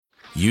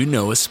You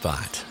know a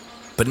spot,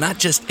 but not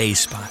just a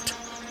spot,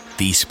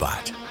 the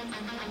spot.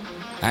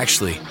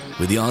 Actually,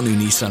 with the all-new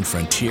Nissan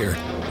Frontier,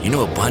 you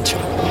know a bunch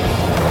of them.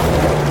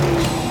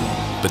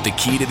 But the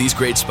key to these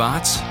great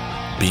spots?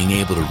 Being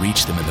able to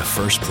reach them in the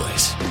first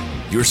place.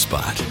 Your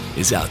spot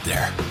is out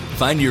there.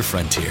 Find your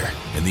Frontier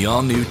in the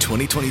all-new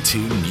 2022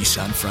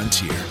 Nissan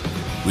Frontier.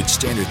 With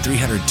standard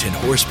 310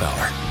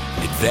 horsepower,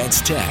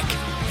 advanced tech,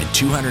 and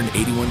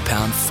 281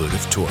 pound-foot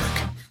of torque.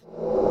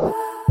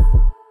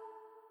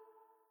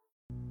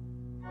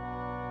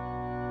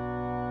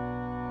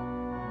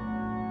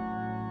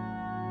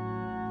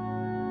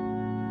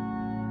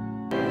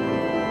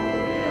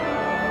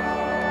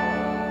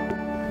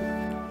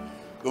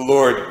 The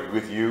Lord be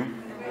with you.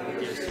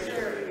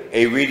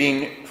 A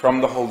reading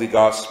from the Holy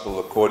Gospel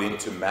according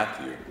to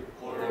Matthew.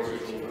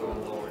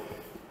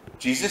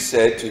 Jesus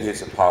said to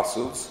his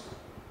apostles,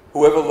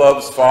 "Whoever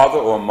loves father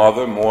or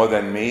mother more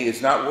than me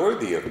is not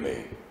worthy of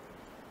me.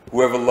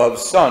 Whoever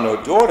loves son or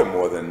daughter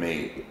more than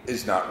me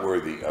is not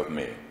worthy of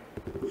me.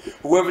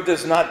 Whoever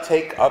does not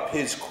take up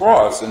his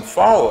cross and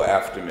follow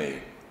after me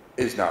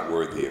is not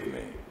worthy of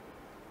me.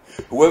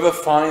 Whoever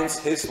finds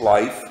his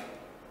life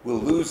will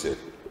lose it.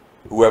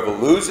 Whoever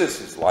loses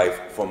his life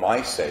for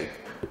my sake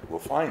will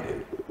find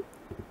it.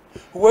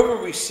 Whoever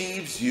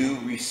receives you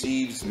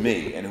receives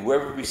me, and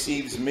whoever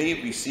receives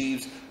me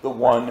receives the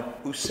one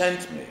who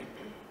sent me.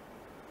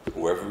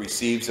 Whoever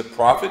receives a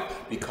prophet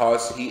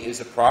because he is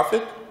a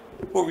prophet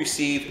will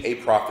receive a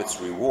prophet's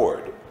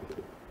reward.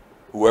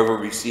 Whoever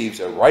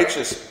receives a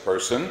righteous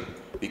person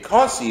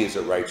because he is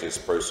a righteous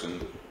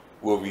person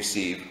will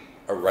receive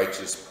a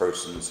righteous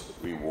person's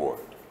reward.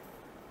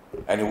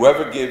 And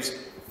whoever gives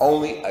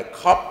only a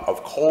cup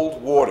of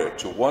cold water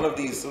to one of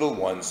these little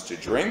ones to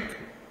drink,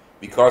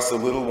 because the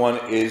little one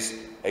is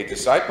a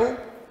disciple,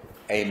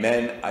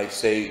 amen, I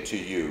say to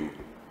you,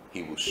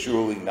 he will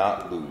surely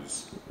not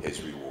lose his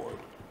reward."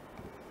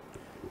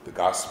 The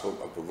Gospel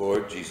of the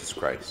Lord Jesus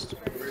Christ.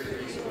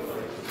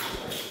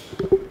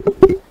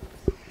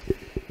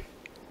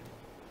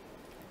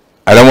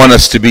 I don't want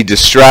us to be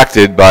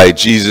distracted by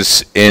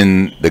Jesus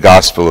in the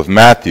Gospel of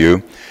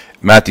Matthew.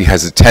 Matthew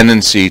has a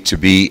tendency to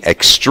be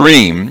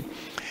extreme,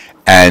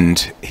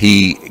 and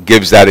he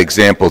gives that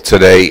example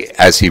today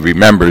as he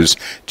remembers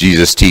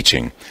Jesus'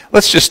 teaching.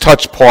 Let's just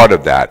touch part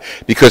of that,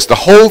 because the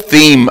whole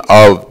theme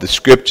of the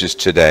scriptures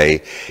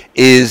today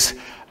is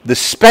the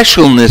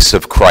specialness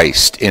of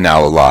Christ in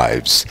our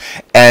lives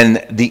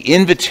and the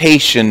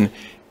invitation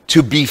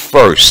to be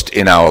first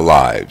in our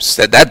lives.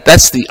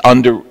 That's the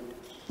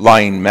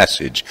underlying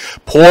message.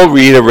 Paul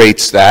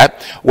reiterates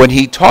that when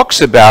he talks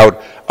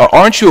about,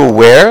 aren't you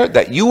aware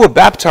that you were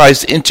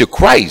baptized into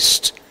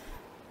Christ?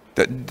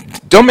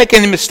 Don't make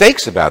any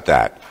mistakes about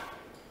that.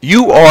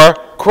 You are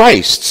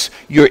Christ's.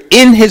 You're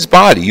in his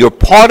body. You're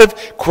part of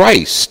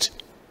Christ.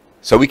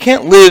 So we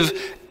can't live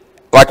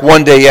like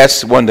one day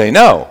yes, one day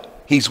no.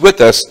 He's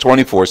with us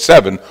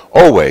 24/7,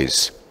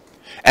 always.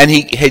 And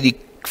he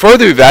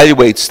further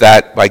evaluates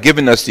that by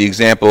giving us the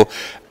example,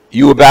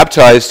 you were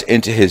baptized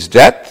into his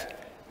death,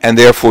 and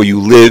therefore you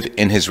live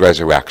in his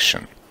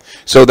resurrection.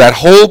 So that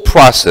whole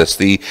process,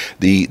 the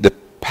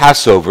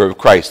Passover of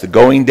Christ, the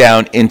going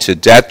down into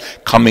death,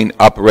 coming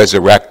up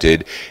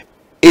resurrected,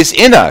 is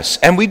in us.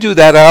 And we do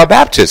that at our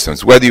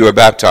baptisms. Whether you are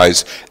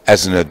baptized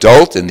as an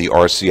adult in the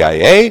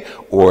RCIA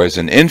or as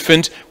an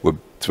infant, we're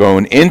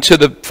thrown into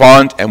the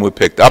font and we're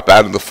picked up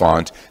out of the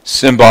font,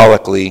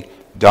 symbolically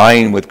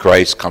dying with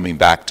Christ, coming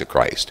back to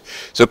Christ.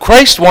 So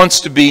Christ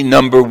wants to be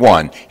number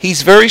one.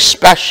 He's very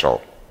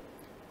special.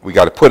 We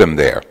got to put him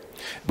there.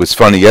 It was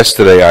funny,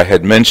 yesterday I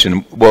had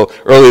mentioned,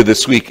 earlier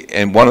this week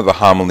in one of the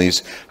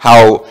homilies,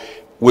 how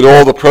with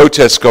all the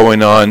protests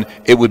going on,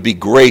 it would be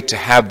great to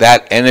have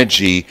that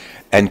energy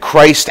and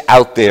Christ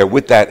out there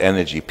with that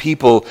energy.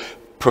 People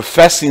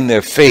professing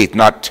their faith,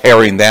 not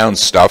tearing down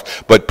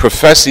stuff, but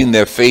professing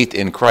their faith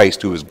in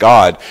Christ, who is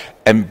God,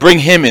 and bring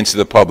him into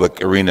the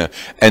public arena.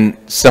 And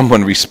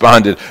someone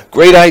responded,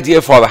 "Great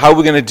idea, Father. How are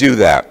we going to do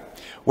that?"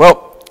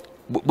 Well,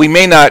 we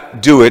may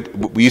not do it.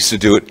 We used to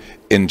do it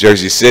in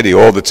Jersey City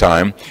all the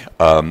time.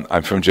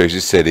 I'm from Jersey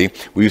City.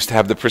 We used to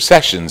have the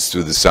processions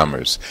through the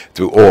summers,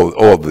 through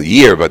all the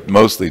year, but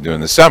mostly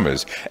during the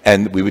summers.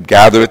 And we would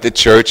gather at the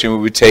church and we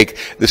would take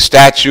the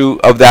statue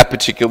of that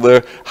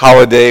particular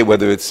holiday,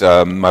 whether it's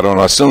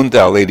Madonna Assunta,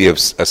 Our Lady of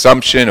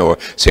Assumption, or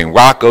St.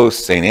 Rocco,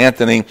 St.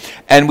 Anthony,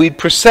 and we'd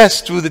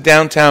process through the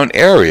downtown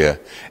area.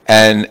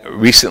 And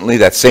recently,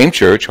 that same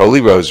church,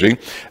 Holy Rosary,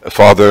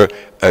 Father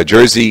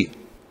Jersey,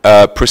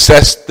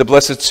 processed the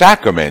Blessed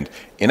Sacrament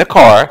in a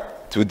car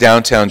through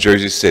downtown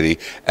Jersey City,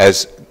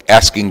 as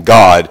asking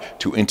God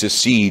to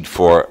intercede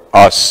for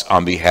us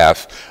on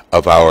behalf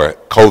of our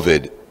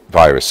COVID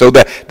virus. So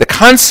that the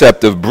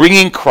concept of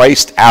bringing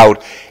Christ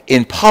out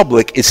in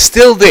public is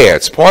still there.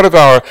 It's part of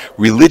our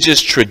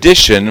religious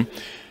tradition.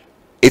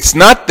 It's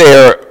not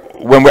there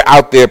when we're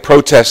out there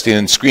protesting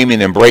and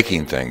screaming and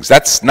breaking things.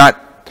 That's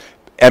not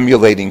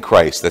emulating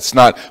Christ. That's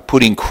not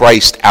putting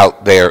Christ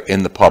out there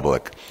in the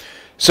public.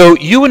 So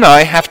you and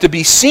I have to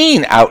be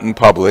seen out in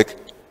public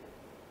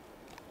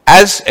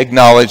as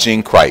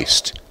acknowledging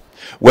Christ.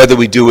 Whether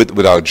we do it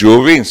with our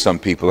jewelry, and some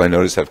people I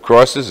notice have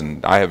crosses,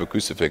 and I have a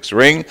crucifix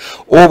ring,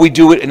 or we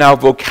do it in our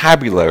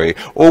vocabulary,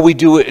 or we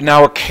do it in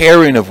our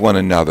caring of one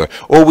another,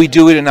 or we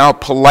do it in our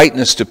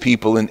politeness to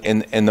people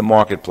in the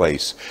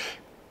marketplace.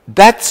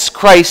 That's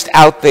Christ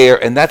out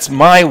there, and that's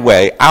my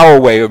way, our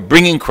way of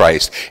bringing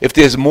Christ. If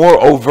there's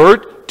more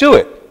overt, do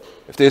it.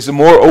 If there's a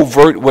more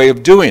overt way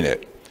of doing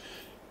it.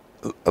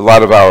 A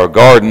lot of our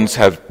gardens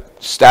have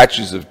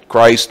statues of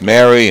Christ,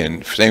 Mary,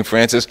 and St.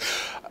 Francis.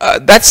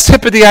 That's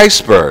tip of the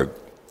iceberg,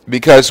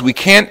 because we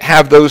can't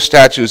have those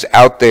statues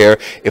out there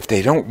if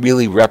they don't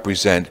really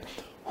represent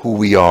who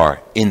we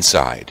are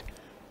inside.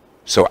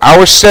 So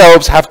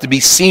ourselves have to be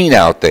seen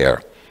out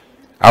there.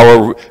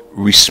 Our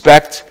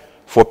respect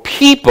for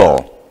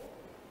people,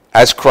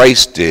 as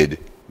Christ did,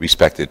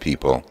 respected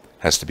people,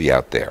 has to be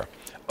out there.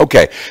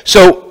 Okay,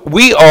 so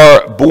we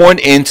are born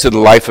into the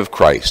life of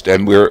Christ,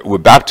 and we're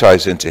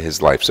baptized into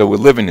his life, so we're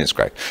living in his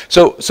Christ.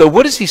 So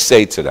what does he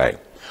say today?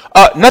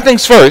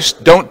 Nothing's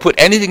first. Don't put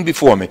anything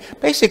before me.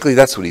 Basically,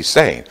 that's what he's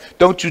saying.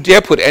 Don't you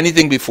dare put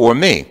anything before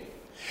me.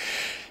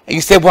 And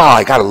you say, well,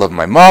 I got to love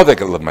my mother, I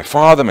got to love my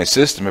father, my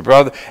sister, my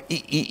brother.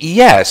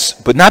 Yes,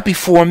 but not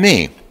before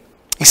me.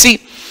 You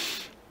see,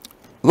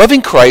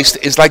 loving Christ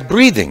is like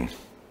breathing.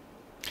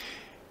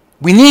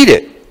 We need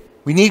it.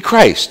 We need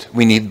Christ.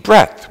 We need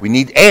breath. We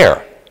need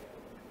air.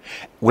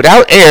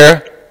 Without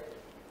air,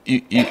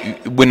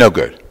 we're no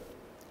good.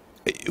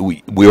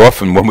 We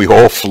often, when we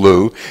all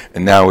flew,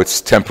 and now it's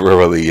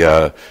temporarily,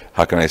 on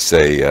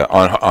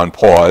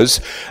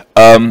pause,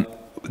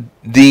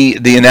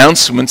 the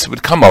announcements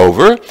would come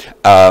over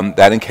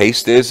that in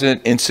case there's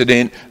an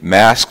incident,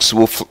 masks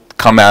will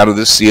come out of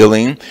the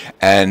ceiling,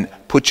 and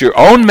put your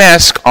own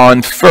mask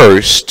on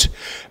first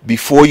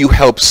before you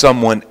help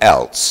someone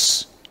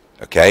else.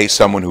 Okay,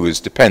 someone who is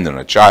dependent,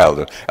 a child,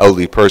 an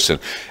elderly person.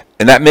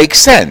 And that makes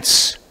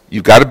sense.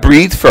 You've got to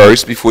breathe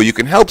first before you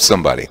can help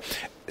somebody.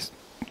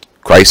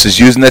 Christ is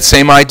using that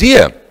same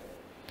idea.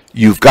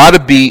 You've got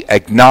to be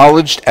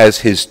acknowledged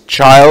as his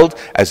child,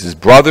 as his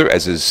brother,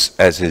 as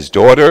his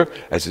daughter,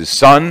 as his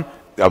son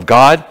of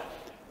God.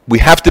 We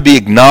have to be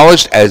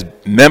acknowledged as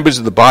members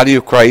of the body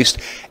of Christ,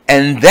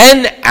 and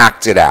then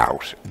act it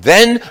out.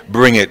 Then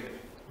bring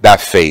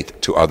that faith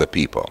to other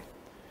people.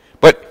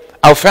 But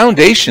our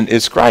foundation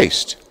is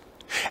Christ.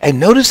 And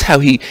notice how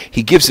he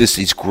gives us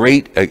these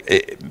great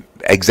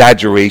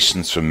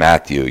exaggerations from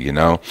Matthew, you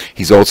know.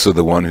 He's also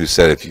the one who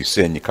said, if you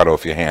sin, you cut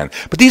off your hand.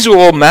 But these are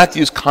all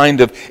Matthew's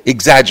kind of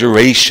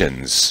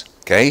exaggerations,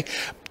 okay?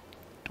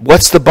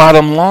 What's the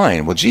bottom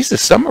line? Well,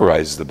 Jesus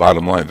summarizes the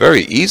bottom line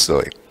very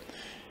easily.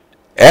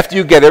 After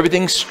you get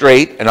everything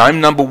straight, and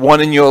I'm number one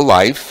in your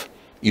life,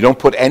 you don't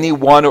put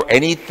anyone or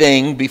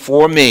anything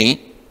before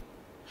me.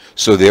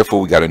 So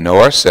therefore, we got to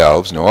know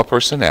ourselves, know our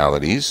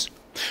personalities.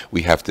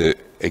 We have to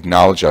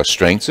acknowledge our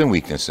strengths and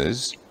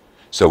weaknesses,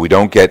 so we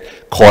don't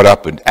get caught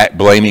up in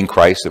blaming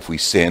Christ if we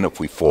sin, if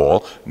we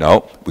fall.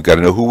 No, we got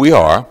to know who we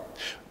are.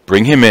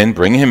 Bring him in,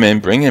 bring him in,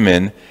 bring him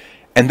in,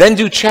 and then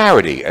do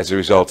charity as a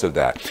result of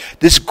that.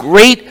 This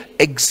great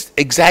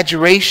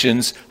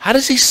exaggerations, how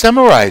does he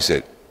summarize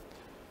it?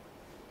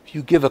 If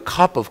you give a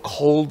cup of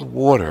cold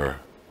water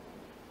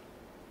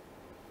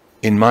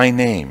in my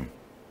name,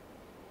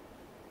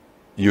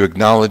 you're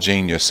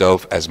acknowledging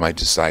yourself as my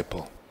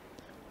disciple.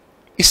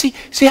 You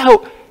see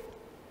how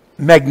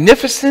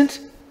magnificent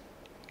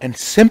and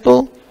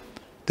simple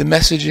the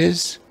message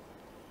is?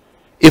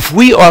 If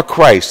we are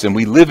Christ and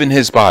we live in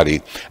his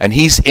body and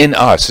he's in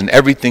us in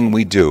everything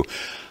we do,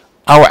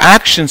 our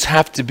actions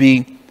have to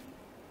be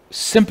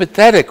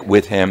sympathetic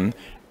with him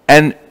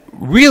and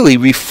really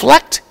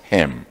reflect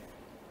him.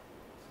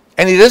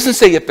 And he doesn't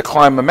say you have to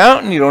climb a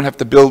mountain, you don't have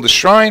to build a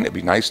shrine. It'd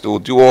be nice to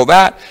do all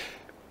that.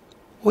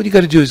 What you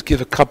got to do is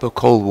give a cup of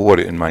cold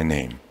water in my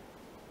name.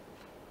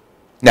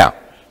 Now,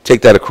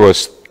 take that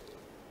across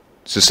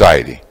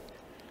society.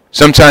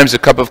 Sometimes a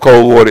cup of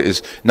cold water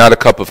is not a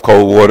cup of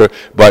cold water,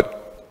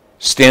 but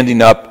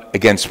standing up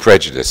against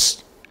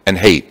prejudice and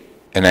hate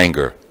and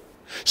anger.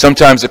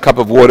 Sometimes a cup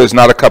of water is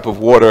not a cup of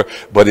water,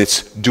 but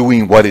it's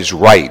doing what is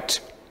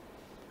right,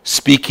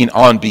 speaking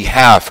on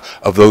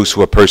behalf of those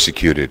who are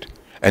persecuted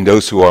and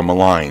those who are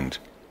maligned.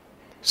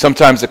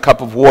 Sometimes a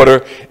cup of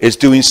water is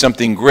doing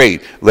something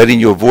great, letting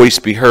your voice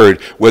be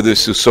heard, whether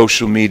it's through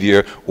social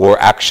media or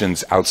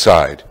actions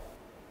outside.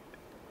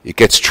 It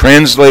gets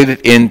translated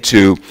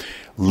into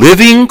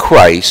living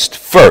Christ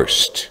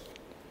first,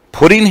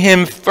 putting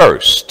him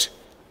first,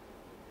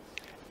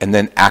 and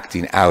then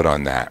acting out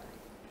on that.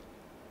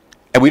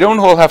 And we don't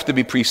all have to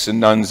be priests and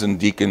nuns and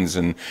deacons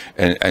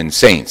and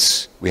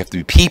saints. We have to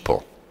be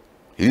people.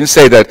 He didn't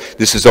say that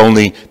this is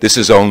only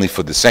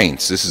for the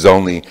saints. This is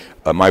only,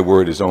 my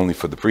word is only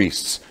for the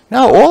priests.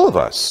 No, all of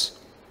us.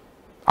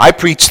 I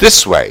preach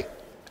this way.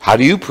 How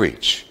do you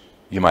preach?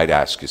 You might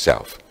ask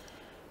yourself.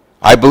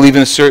 I believe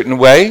in a certain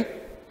way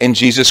in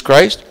Jesus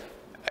Christ.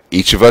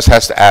 Each of us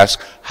has to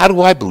ask, how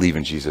do I believe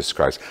in Jesus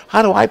Christ?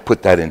 How do I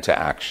put that into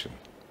action?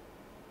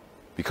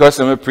 Because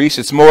I'm a priest,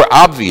 it's more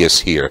obvious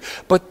here.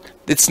 But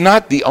it's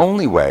not the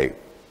only way.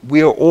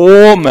 We are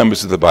all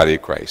members of the body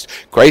of Christ.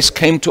 Christ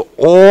came to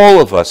all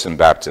of us in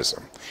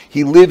baptism.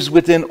 He lives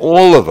within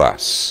all of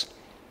us.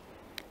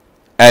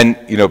 And,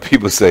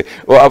 people say,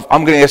 well,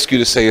 I'm going to ask you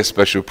to say a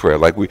special prayer.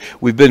 Like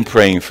we've been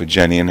praying for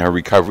Jenny and her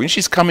recovery. And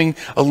she's coming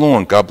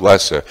along. God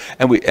bless her.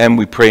 And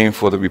we're praying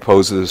for the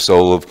repose of the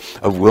soul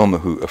of Wilma,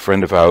 a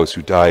friend of ours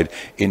who died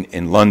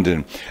in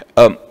London.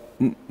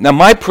 Now,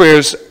 my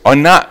prayers are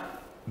not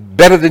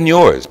better than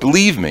yours.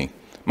 Believe me.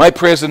 My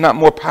prayers are not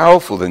more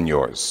powerful than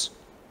yours.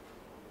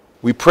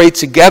 We pray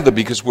together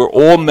because we're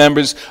all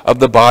members of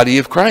the body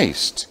of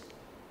Christ.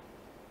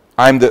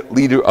 I'm the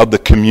leader of the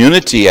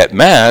community at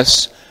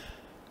Mass,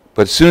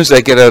 but as soon as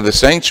I get out of the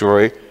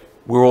sanctuary,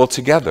 we're all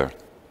together.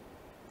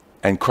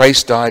 And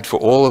Christ died for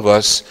all of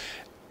us,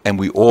 and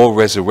we all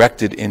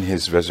resurrected in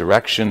his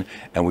resurrection,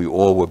 and we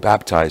all were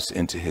baptized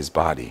into his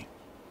body.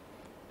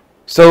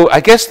 So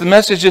I guess the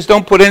message is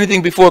don't put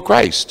anything before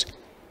Christ.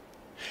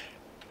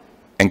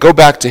 And go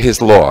back to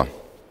his law,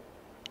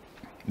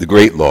 the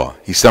great law.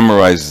 He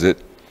summarizes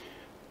it,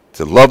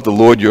 to love the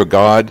Lord your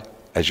God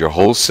as your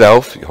whole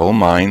self, your whole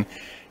mind,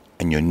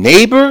 and your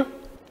neighbor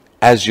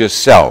as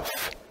yourself.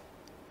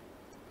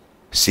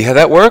 See how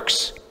that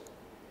works?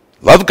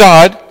 Love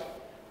God,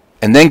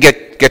 and then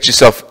get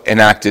yourself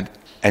enacted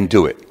and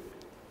do it.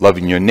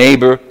 Loving your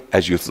neighbor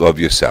as you love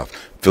yourself.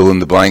 Fill in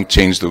the blank,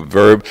 change the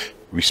verb.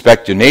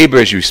 Respect your neighbor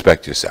as you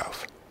respect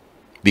yourself.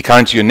 Be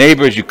kind to your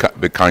neighbor as you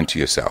be kind to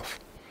yourself.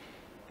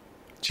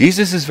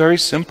 Jesus is very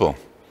simple.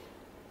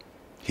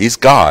 He's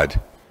God,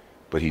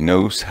 but he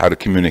knows how to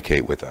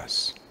communicate with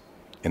us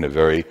in a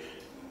very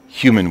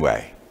human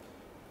way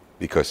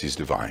because he's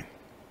divine.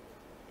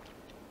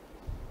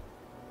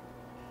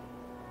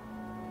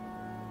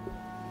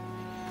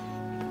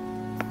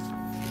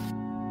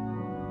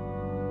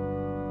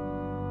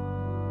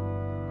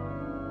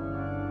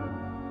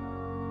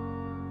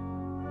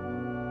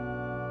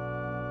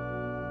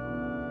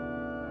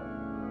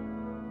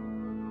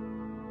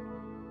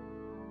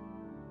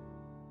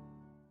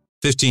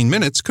 "15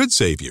 minutes could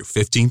save you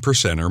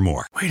 15% or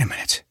more." Wait a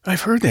minute.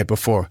 I've heard that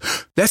before.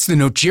 That's the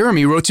note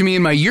Jeremy wrote to me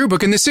in my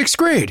yearbook in the 6th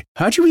grade.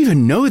 How'd you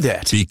even know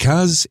that?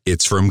 Because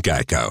it's from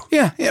Geico.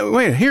 Yeah,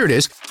 wait, here it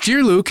is.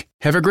 Dear Luke,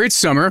 have a great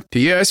summer.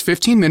 P.S.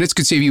 15 minutes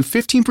could save you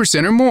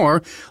 15% or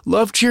more.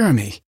 Love,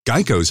 Jeremy.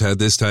 Geico's had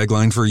this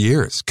tagline for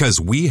years,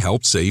 because we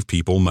help save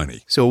people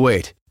money. So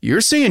wait,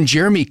 you're saying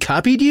Jeremy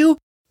copied you?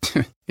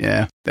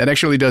 Yeah, that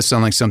actually does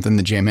sound like something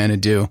the J-Man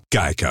would do.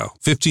 Geico.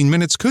 15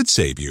 minutes could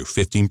save you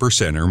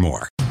 15% or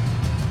more.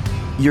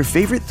 Your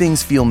favorite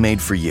things feel made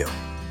for you.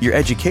 Your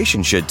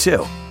education should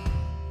too.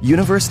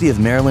 University of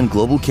Maryland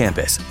Global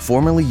Campus,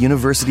 formerly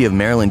University of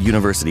Maryland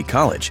University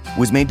College,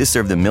 was made to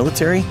serve the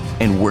military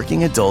and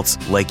working adults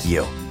like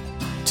you.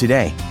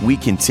 Today, we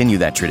continue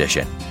that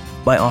tradition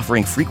by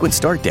offering frequent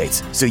start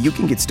dates so you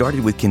can get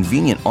started with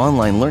convenient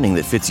online learning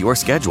that fits your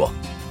schedule.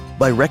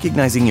 By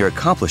recognizing your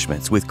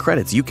accomplishments with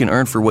credits you can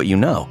earn for what you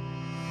know.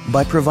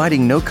 By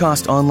providing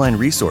no-cost online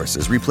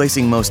resources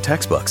replacing most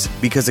textbooks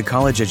because a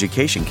college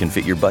education can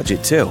fit your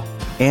budget too.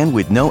 And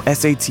with no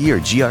SAT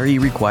or GRE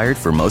required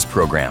for most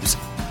programs.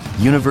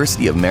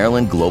 University of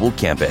Maryland Global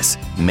Campus,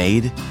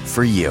 made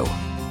for you.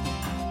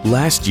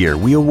 Last year,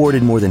 we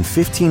awarded more than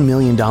 $15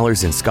 million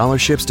in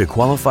scholarships to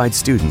qualified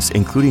students,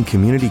 including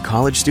community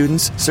college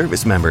students,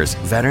 service members,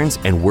 veterans,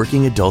 and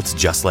working adults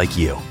just like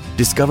you.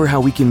 Discover how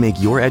we can make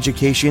your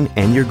education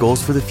and your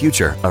goals for the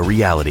future a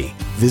reality.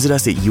 Visit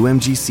us at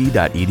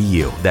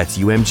umgc.edu. That's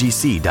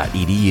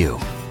umgc.edu.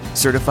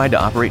 Certified to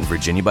operate in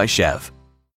Virginia by Chev.